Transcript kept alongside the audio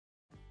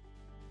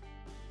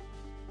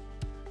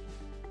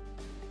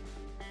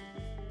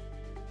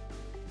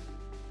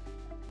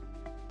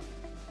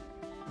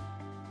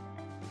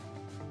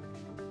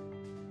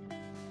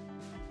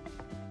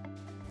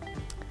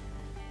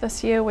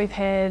This year we've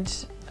had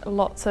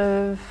lots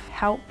of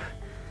help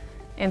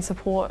and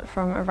support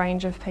from a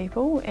range of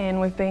people, and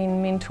we've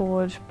been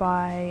mentored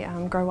by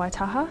Kāhui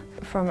Ako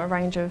from a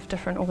range of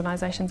different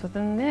organisations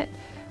within that.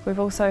 We've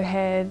also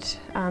had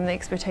the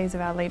expertise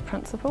of our lead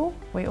principal.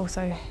 We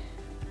also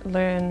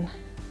learn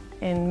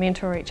and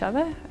mentor each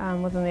other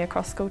within the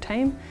across school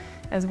team,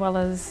 as well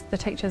as the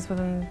teachers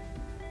within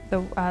the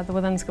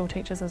within school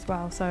teachers as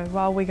well. So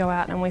while we go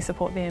out and we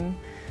support them,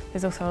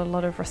 there's also a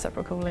lot of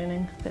reciprocal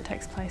learning that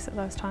takes place at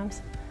those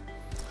times.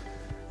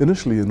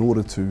 Initially, in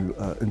order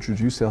to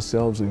introduce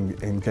ourselves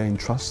and gain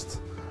trust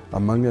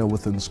among our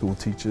within school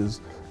teachers,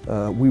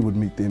 we would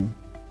meet them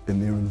in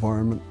their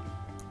environment,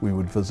 we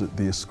would visit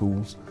their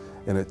schools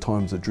and at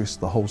times address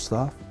the whole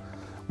staff.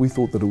 We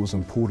thought that it was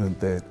important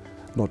that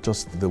not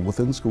just the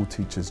within school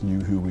teachers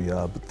knew who we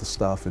are, but the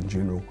staff in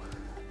general,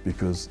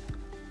 because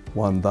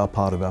one, they're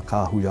part of our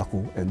Kāhui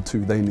Ako, and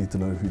two, they need to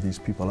know who these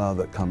people are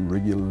that come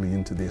regularly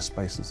into their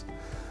spaces.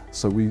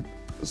 So we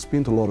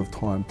spent a lot of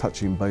time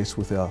touching base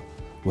with our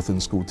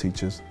within school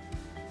teachers,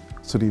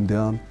 sitting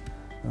down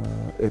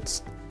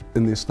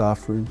in their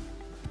staff room,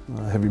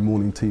 having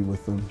morning tea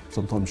with them,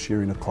 sometimes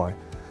sharing a kai.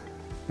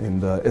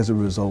 And as a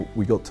result,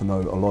 we got to know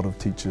a lot of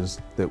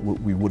teachers that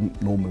we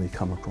wouldn't normally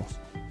come across.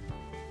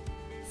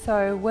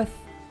 So with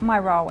my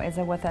role as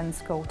a within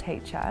school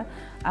teacher,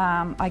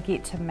 I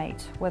get to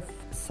meet with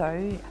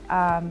Sue.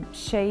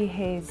 She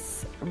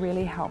has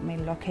really helped me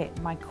look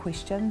at my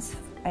questions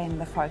and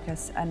the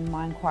focus in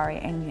my inquiry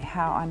and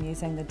how I'm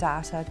using the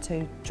data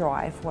to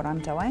drive what I'm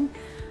doing.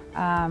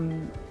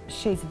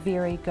 She's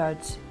very good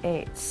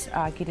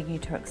at getting you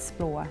to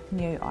explore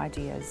new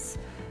ideas.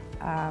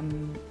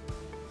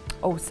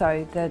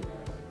 Also,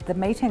 the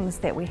meetings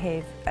that we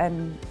have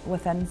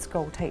within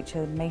school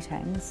teacher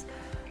meetings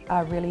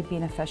are really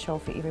beneficial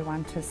for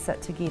everyone to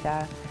sit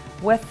together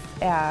with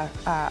our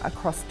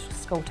across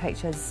school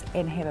teachers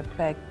and have a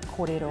big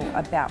kōrero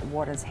about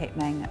what is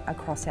happening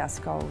across our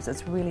schools.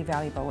 It's really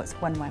valuable, it's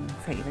win-win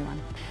for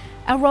everyone.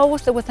 Our role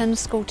with the within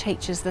school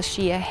teachers this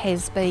year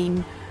has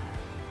been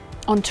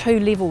on two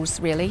levels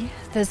really.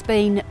 There's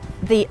been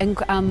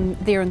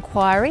their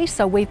inquiry,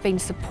 so we've been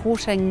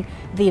supporting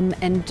them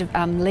in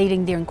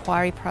leading their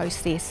inquiry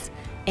process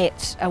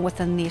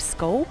within their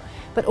school,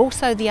 but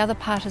also the other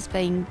part has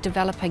been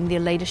developing their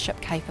leadership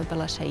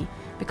capability,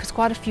 because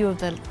quite a few of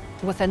the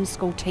within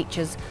school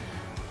teachers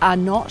are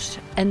not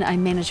in a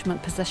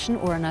management position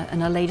or in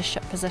a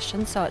leadership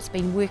position, so it's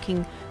been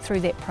working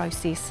through that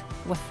process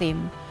with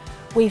them.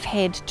 We've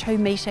had 2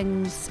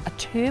 meetings a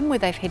term where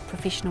they've had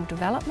professional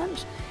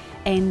development,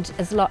 and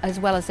as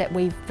well as that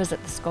we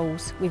visit the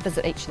schools. We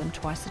visit each of them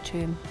twice a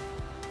term.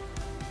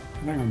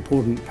 I think an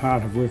important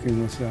part of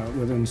working with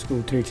within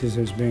school teachers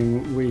has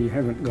been we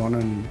haven't gone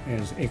in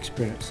as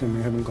experts, and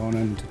we haven't gone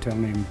in to tell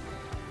them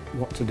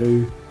what to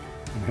do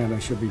and how they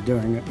should be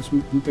doing it. It's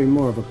been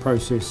more of a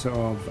process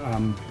of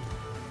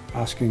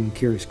asking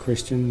curious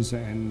questions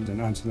and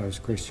answer those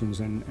questions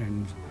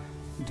and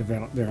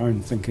develop their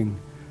own thinking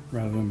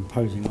rather than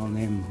imposing on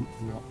them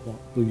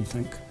what do you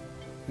think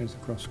as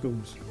across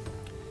schools.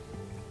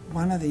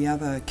 One of the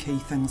other key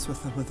things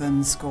with the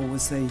within school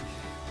was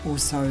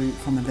also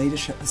from a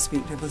leadership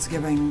perspective was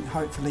giving,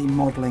 hopefully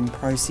modelling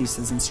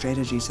processes and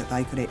strategies that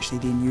they could actually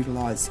then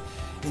utilise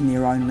in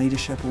their own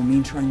leadership or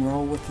mentoring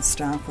role with the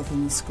staff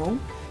within the school.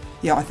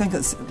 Yeah, I think it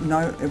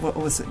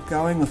was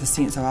going with a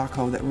sense of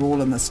ako, that we're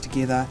all in this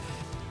together.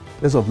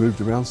 As I've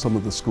moved around some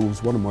of the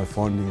schools, one of my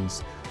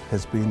findings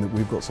has been that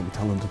we've got some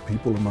talented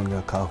people among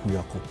our Kāhui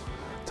Ako.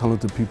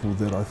 Talented people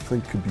that I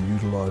think could be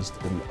utilised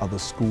in other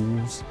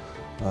schools,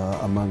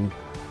 among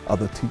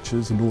other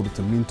teachers in order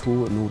to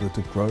mentor, in order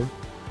to grow,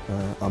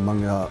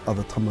 among our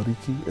other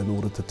tamariki in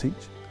order to teach.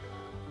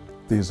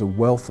 There's a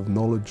wealth of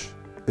knowledge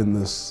in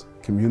this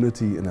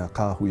community, in our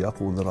Kāhui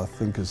Ako, that I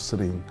think is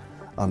sitting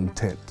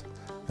untapped.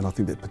 And I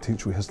think that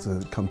potential has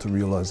to come to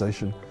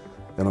realisation,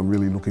 and I'm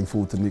really looking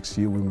forward to next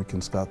year when we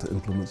can start to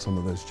implement some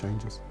of those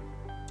changes.